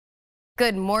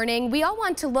Good morning. We all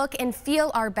want to look and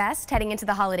feel our best heading into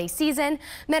the holiday season.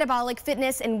 Metabolic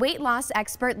fitness and weight loss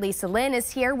expert Lisa Lynn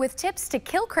is here with tips to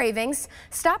kill cravings,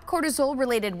 stop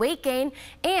cortisol-related weight gain,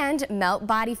 and melt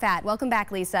body fat. Welcome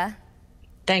back, Lisa.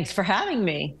 Thanks for having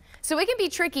me. So it can be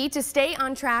tricky to stay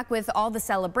on track with all the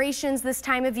celebrations this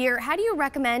time of year. How do you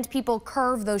recommend people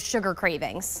curb those sugar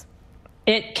cravings?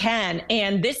 It can.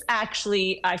 And this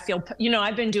actually, I feel,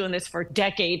 I've been doing this for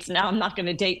decades now. I'm not going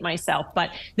to date myself, but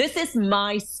this is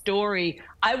my story.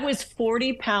 I was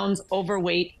 40 pounds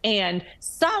overweight and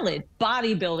solid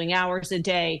bodybuilding hours a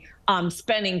day,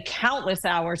 spending countless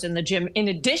hours in the gym in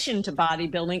addition to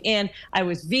bodybuilding. And I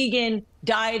was vegan,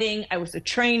 dieting, I was a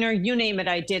trainer, you name it,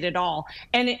 I did it all.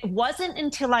 And it wasn't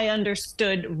until I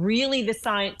understood really the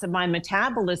science of my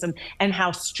metabolism and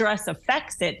how stress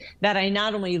affects it that I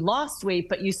not only lost weight,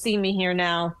 but you see me here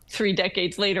now, 3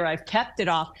 decades later, I've kept it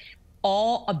off.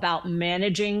 All about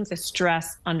managing the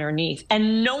stress underneath.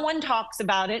 And no one talks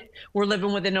about it. We're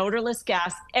living with an odorless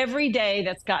gas every day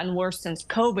that's gotten worse since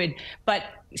COVID. But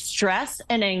stress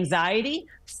and anxiety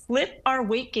flip our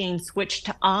weight gain switch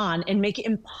to on and make it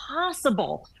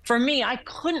impossible. For me, I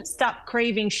couldn't stop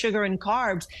craving sugar and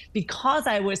carbs because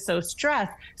I was so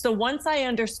stressed. So once I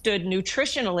understood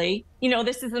nutritionally,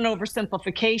 this is an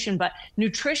oversimplification, but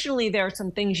nutritionally, there are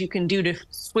some things you can do to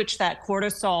switch that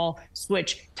cortisol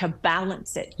switch to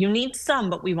balance it. You need some,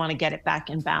 but we want to get it back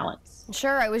in balance.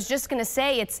 Sure, I was just going to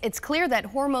say it's clear that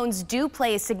hormones do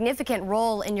play a significant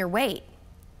role in your weight.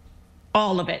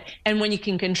 All of it. And when you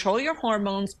can control your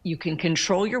hormones, you can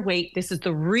control your weight. This is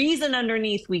the reason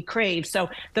underneath we crave. So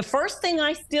the first thing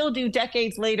I still do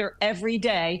decades later every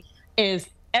day is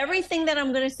everything that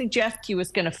I'm going to suggest to you is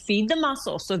going to feed the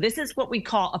muscle. So this is what we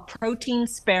call a protein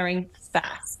sparing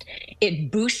fast.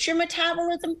 It boosts your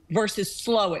metabolism versus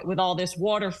slow it with all this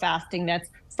water fasting that's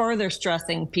further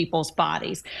stressing people's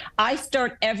bodies. I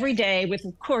start every day with,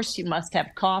 of course, you must have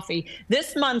coffee.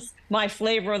 This month, my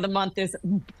flavor of the month is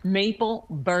maple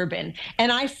bourbon. And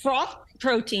I froth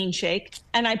protein shake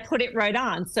and I put it right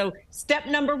on. So step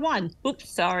number 1,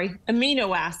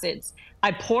 amino acids.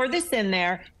 I pour this in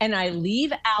there and I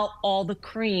leave out all the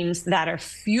creams that are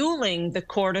fueling the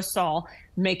cortisol,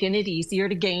 making it easier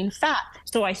to gain fat.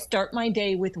 So I start my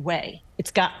day with whey. It's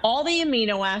got all the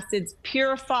amino acids,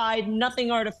 purified,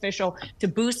 nothing artificial, to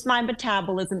boost my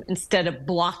metabolism instead of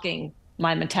blocking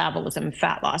my metabolism and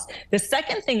fat loss. The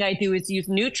second thing I do is use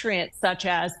nutrients such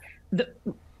as the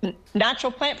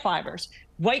natural plant fibers,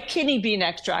 white kidney bean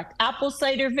extract, apple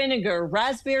cider vinegar,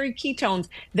 raspberry ketones.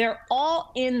 They're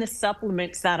all in the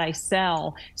supplements that I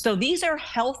sell. So these are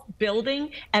health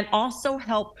building and also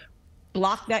help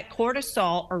block that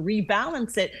cortisol or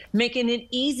rebalance it, making it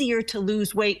easier to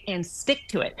lose weight and stick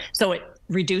to it. So it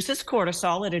reduces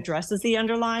cortisol, it addresses the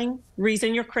underlying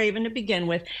reason you're craving to begin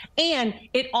with, and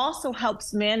it also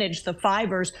helps manage the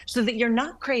fibers so that you're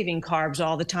not craving carbs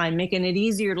all the time, making it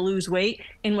easier to lose weight.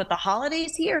 And with the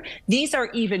holidays here, these are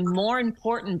even more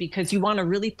important because you want to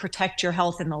really protect your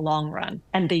health in the long run,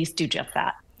 and these do just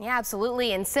that. Yeah,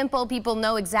 absolutely. And simple, people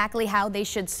know exactly how they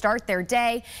should start their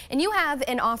day. And you have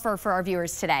an offer for our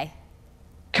viewers today.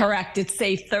 Correct. It's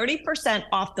save 30%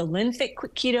 off the LynFit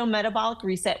Keto Metabolic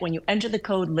Reset when you enter the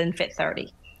code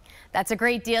LynFit30. That's a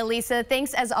great deal, Lisa.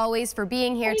 Thanks as always for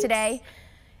being here today.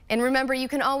 And remember, you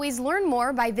can always learn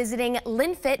more by visiting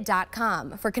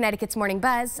LynFit.com. For Connecticut's Morning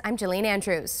Buzz, I'm Jillian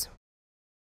Andrews.